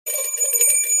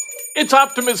It's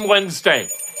Optimism Wednesday.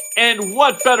 And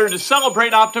what better to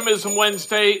celebrate Optimism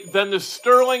Wednesday than the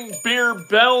Sterling Beer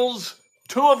Bells?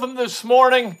 2 of them this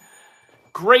morning.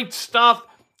 Great stuff.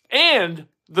 And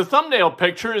the thumbnail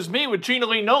picture is me with Gina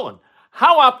Lee Nolan.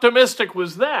 How optimistic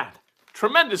was that?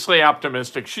 Tremendously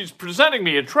optimistic. She's presenting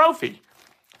me a trophy.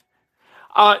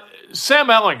 Sam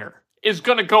Ehlinger is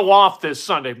going to go off this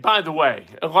Sunday. By the way,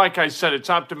 like I said, it's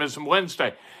Optimism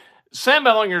Wednesday. Sam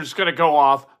Ehlinger is going to go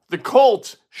off. The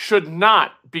Colts should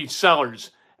not be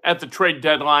sellers at the trade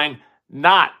deadline,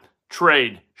 not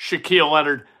trade Shaquille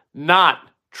Leonard, not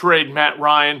trade Matt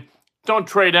Ryan. Don't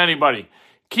trade anybody.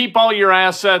 Keep all your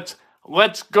assets.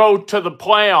 Let's go to the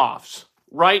playoffs,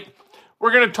 right?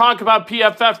 We're going to talk about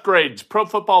PFF grades, Pro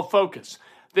Football Focus.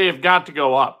 They have got to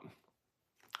go up.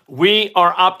 We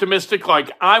are optimistic, like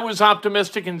I was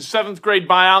optimistic in 7th grade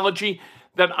biology,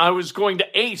 that I was going to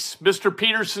ace Mr.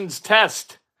 Peterson's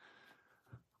test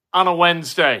on a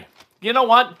Wednesday. You know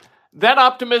what? That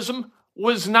optimism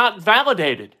was not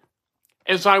validated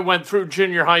as I went through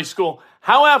junior high school.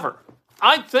 However,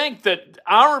 I think that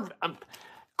our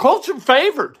Colts are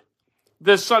favored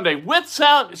this Sunday with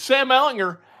Sam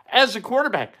Ehlinger as a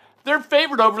quarterback. They're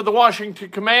favored over the Washington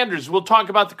Commanders. We'll talk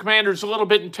about the Commanders a little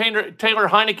bit. And Taylor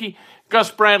Heineke,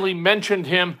 Gus Bradley mentioned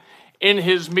him in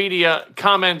his media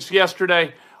comments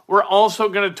yesterday. We're also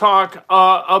going to talk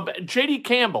about J.D.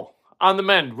 Campbell on the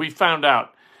mend, we found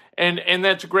out. And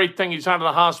that's a great thing. He's out of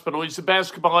the hospital. He's a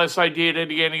basketball SID at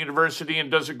Indiana University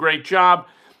and does a great job.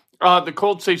 The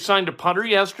Colts, they signed a punter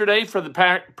yesterday for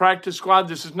the practice squad.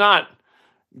 This is not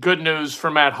good news for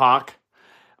Matt Hawk.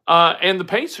 And the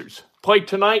Pacers play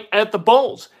tonight at the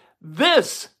Bulls.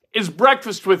 This is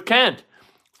Breakfast with Kent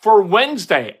for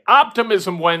Wednesday,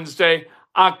 Optimism Wednesday,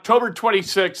 October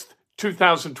 26th,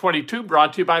 2022,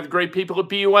 brought to you by the great people at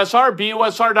BUSR,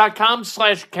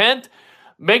 busr.com/Kent.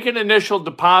 Make an initial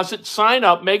deposit, sign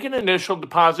up, make an initial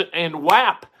deposit, and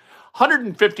whap,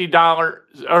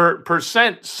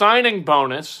 $150% signing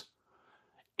bonus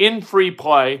in free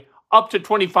play, up to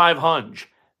 $2,500.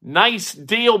 Nice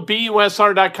deal,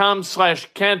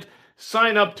 busr.com/Kent.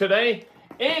 Sign up today,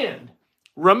 and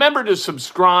remember to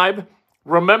subscribe,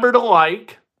 remember to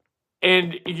like,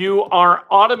 and you are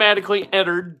automatically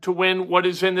entered to win what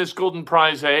is in this golden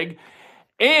prize egg.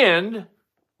 And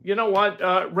you know what?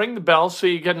 Ring the bell so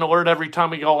you get an alert every time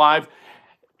we go live.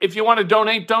 If you want to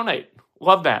donate, donate.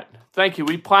 Love that. Thank you.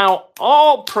 We plow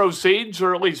all proceeds,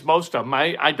 or at least most of them.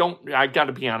 I got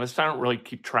to be honest, I don't really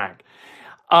keep track.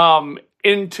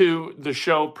 Into the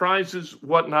show, prizes,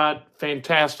 whatnot.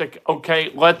 Fantastic. Okay,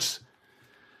 let's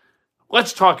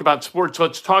talk about sports.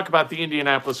 Let's talk about the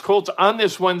Indianapolis Colts. On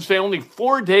this Wednesday, only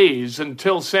 4 days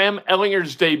until Sam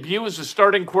Ehlinger's debut as a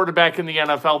starting quarterback in the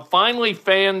NFL. Finally,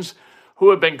 fans who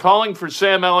have been calling for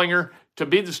Sam Ehlinger to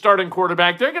be the starting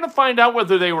quarterback, they're going to find out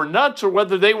whether they were nuts or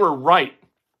whether they were right.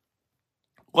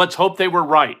 Let's hope they were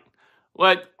right.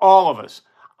 Let all of us.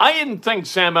 I didn't think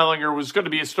Sam Ehlinger was going to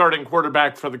be a starting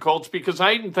quarterback for the Colts because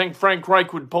I didn't think Frank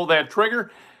Reich would pull that trigger.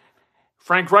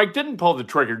 Frank Reich didn't pull the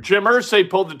trigger. Jim Irsay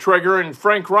pulled the trigger, and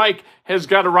Frank Reich has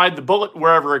got to ride the bullet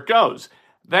wherever it goes.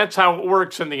 That's how it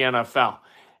works in the NFL.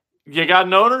 You got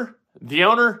an owner? The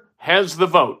owner has the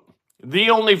vote.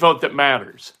 The only vote that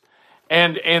matters.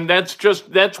 And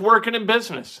that's working in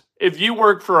business. If you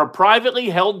work for a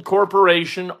privately held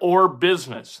corporation or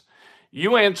business,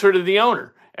 you answer to the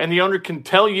owner. And the owner can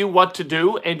tell you what to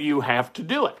do, and you have to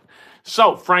do it.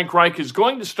 So Frank Reich is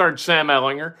going to start Sam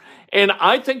Ehlinger. And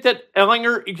I think that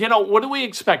Ehlinger, what do we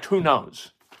expect? Who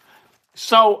knows?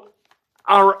 So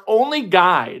our only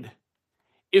guide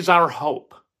is our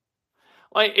hope.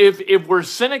 Like if we're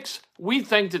cynics, we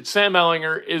think that Sam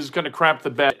Ehlinger is going to crap the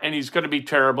bed and he's going to be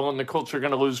terrible and the Colts are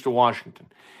going to lose to Washington.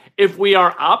 If we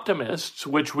are optimists,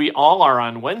 which we all are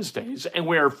on Wednesdays, and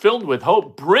we are filled with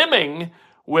hope, brimming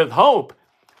with hope,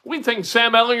 we think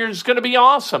Sam Ehlinger is going to be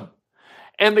awesome.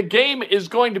 And the game is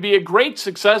going to be a great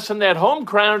success, and that home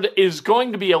crowd is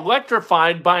going to be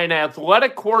electrified by an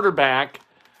athletic quarterback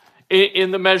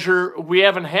in the measure we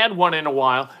haven't had one in a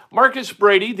while. Marcus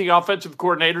Brady, the offensive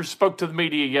coordinator, spoke to the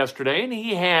media yesterday, and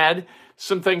he had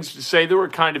some things to say that were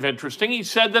kind of interesting. He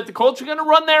said that the Colts are going to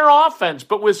run their offense,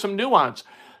 but with some nuance.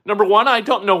 Number one, I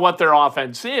don't know what their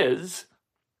offense is.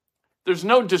 There's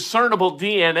no discernible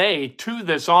DNA to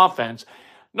this offense.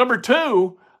 Number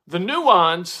two, the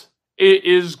nuance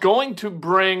is going to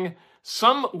bring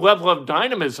some level of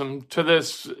dynamism to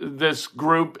this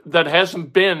group that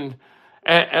hasn't been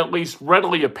at least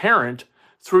readily apparent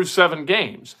through 7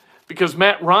 games. Because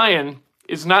Matt Ryan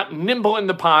is not nimble in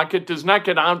the pocket, does not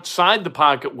get outside the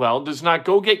pocket well, does not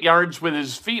go get yards with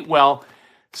his feet well.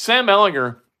 Sam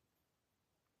Ehlinger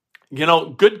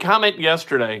Good comment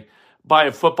yesterday by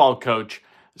a football coach.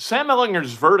 Sam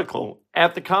Ehlinger's vertical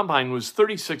at the combine was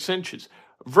 36 inches.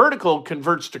 Vertical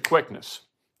converts to quickness.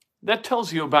 That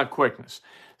tells you about quickness.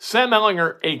 Sam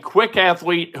Ehlinger, a quick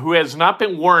athlete who has not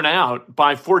been worn out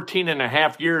by 14 and a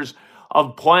half years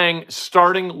of playing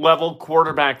starting level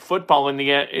quarterback football in the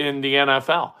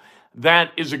NFL.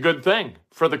 That is a good thing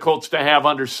for the Colts to have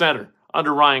under center,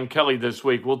 under Ryan Kelly this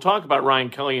week. We'll talk about Ryan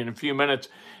Kelly in a few minutes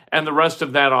and the rest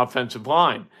of that offensive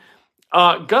line.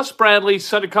 Gus Bradley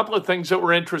said a couple of things that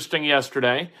were interesting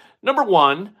yesterday. Number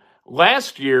one,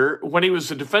 last year when he was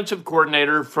the defensive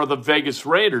coordinator for the Vegas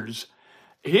Raiders,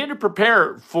 he had to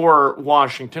prepare for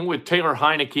Washington with Taylor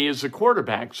Heinicke as the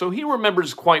quarterback. So he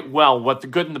remembers quite well what the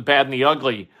good and the bad and the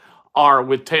ugly are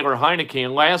with Taylor Heinicke.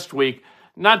 And last week,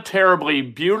 not terribly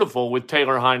beautiful with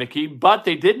Taylor Heinicke, but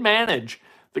they did manage,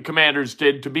 the Commanders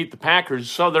did, to beat the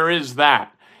Packers. So there is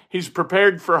that. He's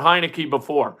prepared for Heinicke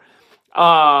before.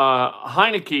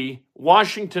 Heinicke,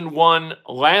 Washington won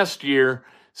last year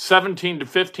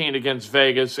 17-15 against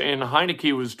Vegas, and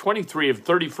Heinicke was 23 of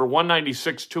 30 for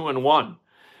 196, 2-1.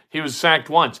 He was sacked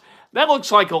once. That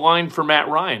looks like a line for Matt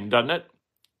Ryan, doesn't it?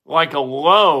 Like a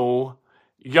low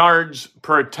yards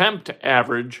per attempt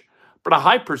average, but a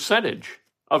high percentage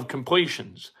of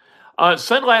completions.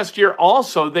 Said last year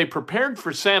also they prepared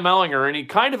for Sam Ehlinger, and he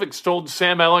kind of extolled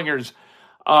Sam Ehlinger's,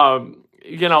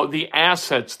 the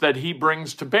assets that he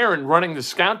brings to bear in running the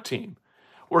scout team,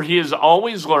 where he is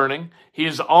always learning, he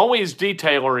is always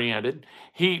detail-oriented,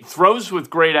 he throws with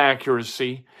great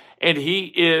accuracy, and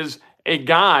he is a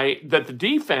guy that the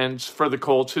defense for the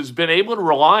Colts has been able to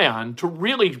rely on to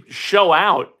really show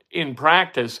out in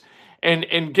practice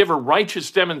and give a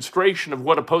righteous demonstration of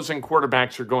what opposing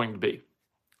quarterbacks are going to be.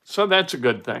 So that's a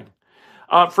good thing.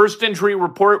 First injury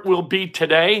report will be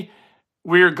today.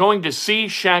 We are going to see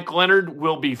Shaq Leonard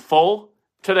will be full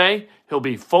today. He'll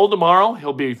be full tomorrow.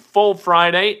 He'll be full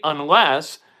Friday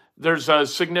unless there's a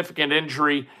significant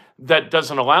injury that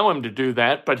doesn't allow him to do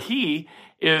that. But he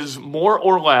is more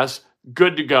or less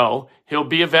good to go. He'll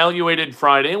be evaluated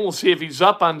Friday, and we'll see if he's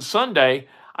up on Sunday.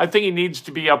 I think he needs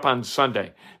to be up on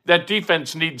Sunday. That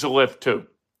defense needs a lift too,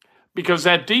 because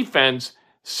that defense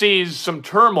sees some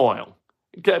turmoil.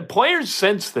 Players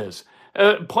sense this.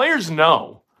 Players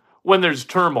know when there's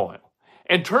turmoil.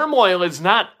 And turmoil is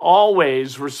not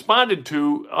always responded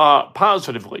to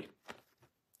positively.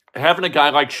 Having a guy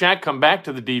like Shaq come back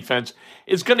to the defense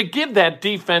is going to give that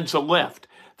defense a lift.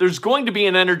 There's going to be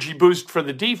an energy boost for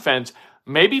the defense,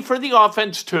 maybe for the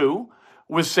offense too,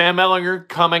 with Sam Ehlinger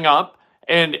coming up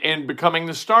and becoming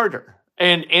the starter.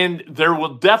 And there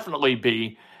will definitely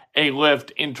be a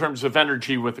lift in terms of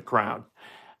energy with the crowd.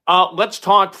 Let's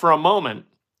talk for a moment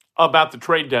about the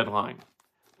trade deadline.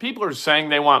 People are saying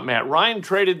they want Matt Ryan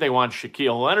traded, they want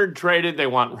Shaquille Leonard traded, they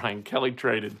want Ryan Kelly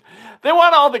traded. They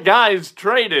want all the guys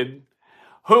traded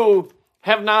who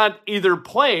have not either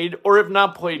played or have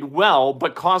not played well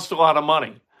but cost a lot of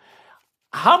money.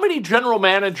 How many general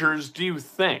managers do you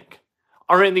think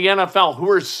are in the NFL who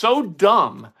are so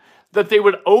dumb that they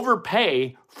would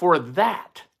overpay for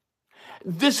that?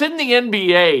 This isn't the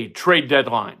NBA trade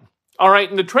deadline. All right,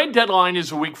 and the trade deadline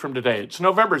is a week from today. It's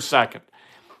November 2nd.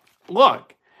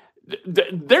 Look,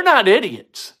 they're not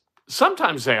idiots.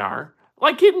 Sometimes they are.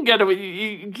 Like you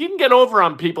can get over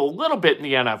on people a little bit in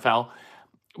the NFL,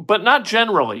 but not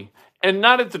generally, and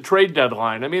not at the trade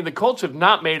deadline. I mean, the Colts have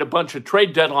not made a bunch of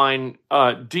trade deadline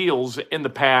deals in the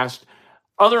past.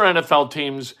 Other NFL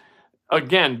teams,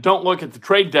 again, don't look at the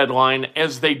trade deadline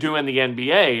as they do in the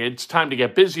NBA. It's time to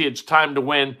get busy. It's time to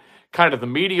win kind of the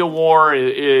media war.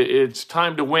 It's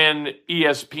time to win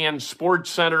ESPN Sports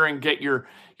Center and get your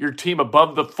team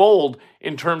above the fold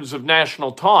in terms of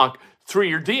national talk through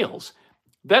your deals.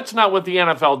 That's not what the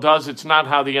NFL does. It's not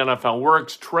how the NFL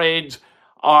works. Trades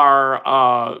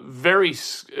are very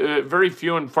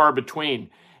few and far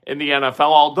between in the NFL,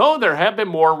 although there have been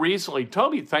more recently.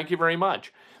 Toby, thank you very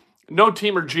much. No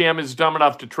team or GM is dumb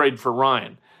enough to trade for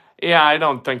Ryan. Yeah, I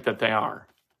don't think that they are.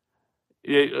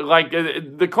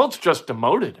 The Colts just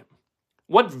demoted him.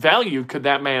 What value could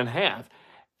that man have?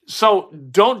 So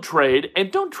don't trade,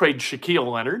 and don't trade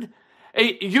Shaquille Leonard.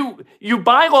 Hey, you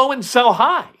buy low and sell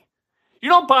high. You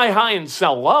don't buy high and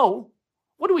sell low.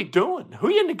 What are we doing? Who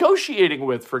are you negotiating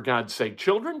with, for God's sake,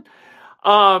 children?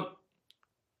 By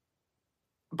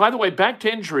the way, back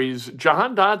to injuries,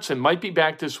 Jahan Dotson might be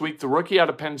back this week, the rookie out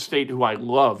of Penn State, who I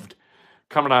loved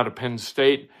coming out of Penn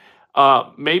State,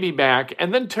 may be back.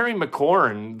 And then Terry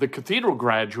McLaurin, the Cathedral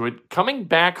graduate, coming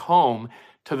back home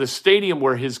to the stadium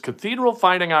where his Cathedral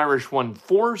Fighting Irish won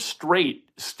 4 straight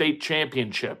state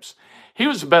championships. He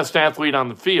was the best athlete on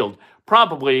the field,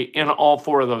 probably in all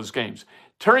 4 of those games.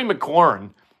 Terry McLaurin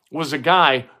was a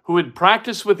guy who would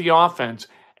practice with the offense,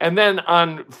 and then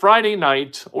on Friday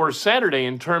night or Saturday,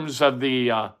 in terms of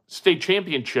the state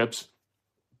championships,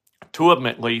 2 of them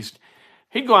at least,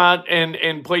 he'd go out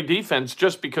and play defense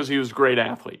just because he was a great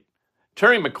athlete.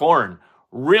 Terry McLaurin,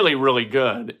 really, really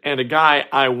good, and a guy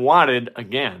I wanted,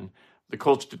 again, the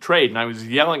Colts to trade, and I was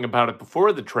yelling about it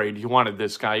before the trade. He wanted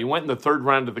this guy. He went in the 3rd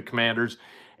round to the Commanders,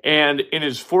 and in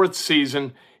his 4th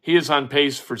season, he is on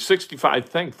pace for 65, I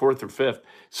think 4th or 5th,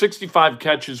 65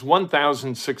 catches,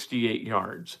 1,068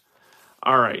 yards.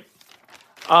 All right.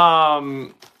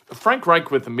 Frank Reich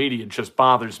with the media just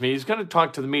bothers me. He's going to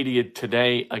talk to the media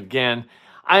today again.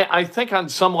 I think on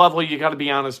some level you got to be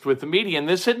honest with the media, and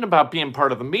this isn't about being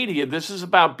part of the media. This is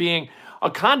about being a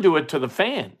conduit to the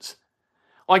fans.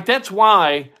 Like, that's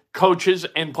why coaches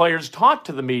and players talk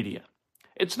to the media.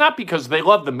 It's not because they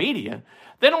love the media.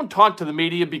 They don't talk to the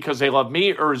media because they love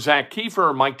me or Zach Kiefer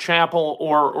or Mike Chappell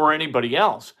or anybody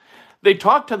else. They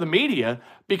talk to the media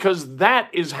because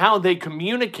that is how they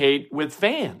communicate with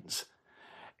fans.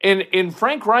 And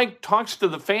Frank Reich talks to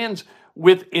the fans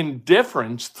with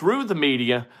indifference through the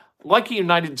media like a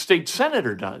United States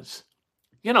senator does.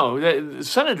 You know, the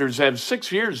senators have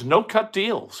 6 years, no-cut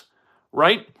deals,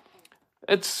 right?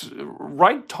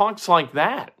 Reich talks like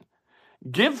that.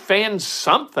 Give fans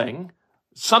something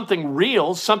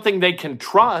real, something they can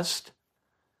trust.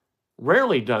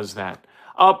 Rarely does that.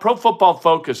 Pro Football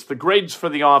Focus, the grades for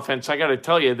the offense, I got to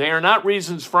tell you, they are not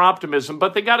reasons for optimism,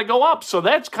 but they got to go up, so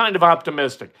that's kind of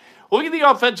optimistic. Look at the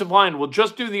offensive line. We'll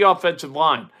just do the offensive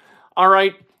line. All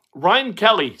right, Ryan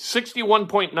Kelly,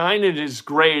 61.9 in his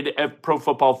grade at Pro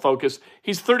Football Focus.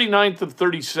 He's 39th of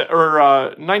 37,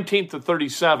 or 19th of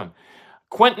 37.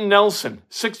 Quentin Nelson,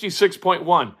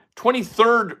 66.1.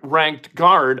 23rd ranked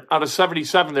guard out of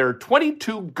 77. There are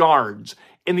 22 guards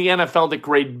in the NFL that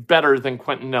grade better than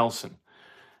Quentin Nelson.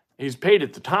 He's paid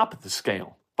at the top of the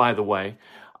scale, by the way.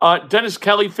 Dennis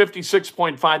Kelly,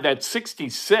 56.5. That's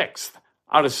 66th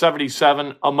out of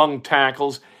 77 among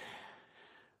tackles.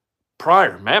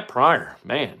 Matt Pryor,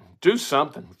 man, do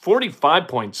something.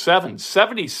 45.7.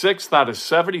 76th out of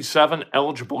 77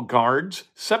 eligible guards.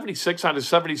 76 out of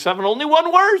 77, only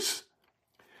one worse.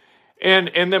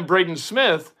 And then Braden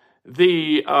Smith,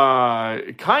 the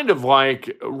kind of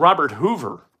like Robert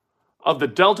Hoover of the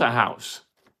Delta House.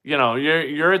 You know,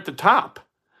 you're at the top.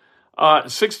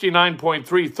 69.3,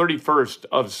 31st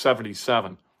of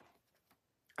 77.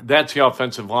 That's the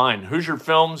offensive line. Hoosier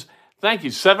Films, thank you.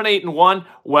 7-8-1.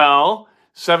 Well,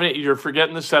 7-8, you're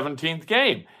forgetting the 17th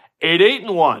game.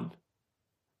 8-8-1.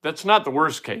 That's not the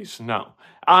worst case, no.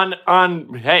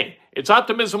 Hey, it's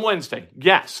Optimism Wednesday.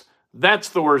 Yes, that's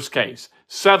the worst case.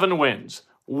 7 wins.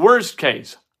 Worst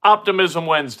case, Optimism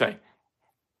Wednesday.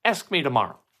 Ask me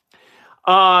tomorrow.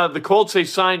 The Colts, they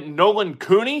signed Nolan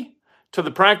Cooney to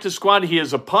the practice squad. He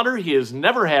is a punter. He has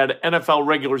never had NFL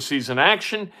regular season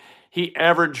action. He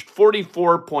averaged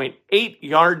 44.8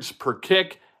 yards per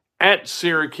kick at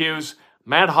Syracuse.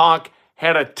 Matt Hawk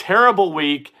had a terrible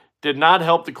week, did not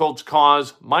help the Colts'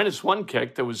 cause. -1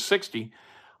 kick, that was 60.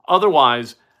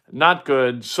 Otherwise, not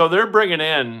good. So they're bringing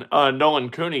in Nolan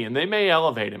Cooney, and they may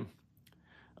elevate him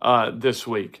this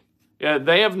week. Yeah,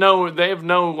 they have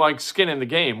no like skin in the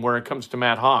game where it comes to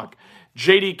Matt Hawk.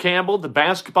 J.D. Campbell, the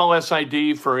basketball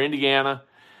SID for Indiana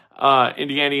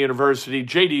University.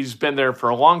 J.D.'s been there for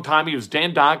a long time. He was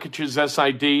Dan Dockich's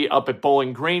SID up at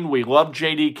Bowling Green. We love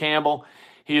J.D. Campbell.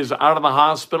 He is out of the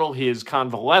hospital. He is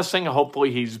convalescing.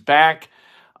 Hopefully he's back,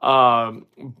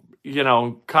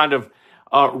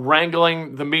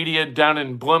 wrangling the media down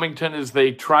in Bloomington as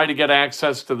they try to get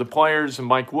access to the players and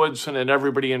Mike Woodson and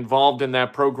everybody involved in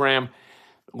that program.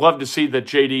 Love to see that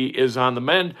JD is on the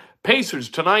mend. Pacers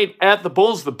tonight at the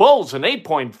Bulls. The Bulls, an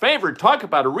 8-point favorite. Talk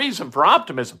about a reason for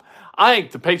optimism. I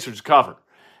think the Pacers cover.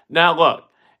 Now, look,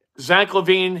 Zach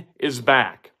LaVine is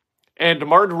back. And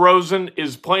DeMar DeRozan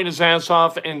is playing his ass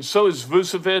off, and so is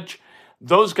Vucevic.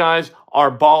 Those guys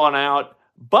are balling out.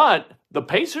 But the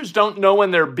Pacers don't know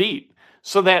when they're beat.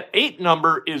 So that 8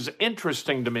 number is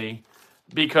interesting to me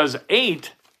because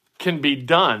 8 can be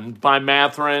done by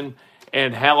Mathurin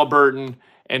and Halliburton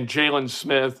and Jalen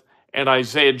Smith and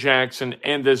Isaiah Jackson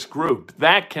and this group.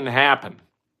 That can happen.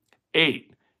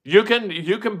 8. You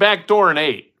can backdoor an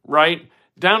 8, right?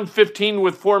 Down 15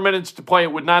 with 4 minutes to play.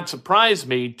 It would not surprise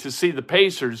me to see the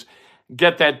Pacers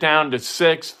get that down to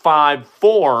 6, 5,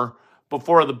 4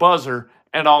 before the buzzer,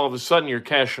 and all of a sudden you're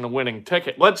cashing a winning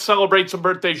ticket. Let's celebrate some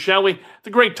birthdays, shall we? The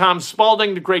great Tom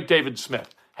Spaulding, the great David Smith.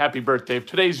 Happy birthday. If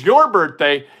today's your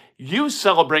birthday, you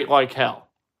celebrate like hell.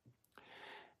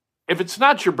 if it's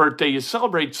not your birthday, you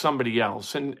celebrate somebody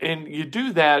else. And you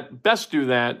do that, best do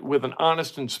that with an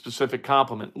honest and specific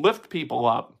compliment. Lift people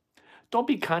up. Don't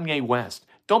be Kanye West.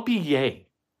 Don't be Ye.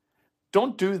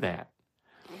 Don't do that.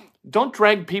 Don't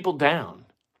drag people down.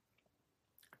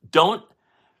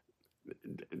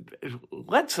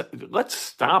 Let's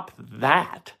stop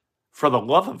that, for the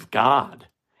love of God.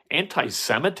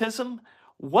 Anti-Semitism?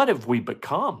 What have we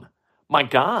become? My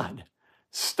God,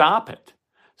 stop it.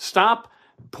 Stop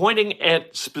pointing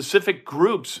at specific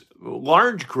groups,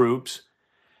 large groups,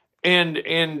 and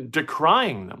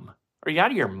decrying them. Are you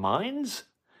out of your minds?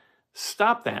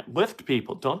 Stop that. Lift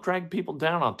people. Don't drag people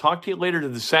down. I'll talk to you later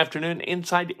this afternoon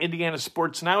inside Indiana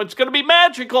Sports Now. It's going to be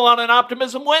magical on an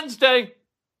Optimism Wednesday.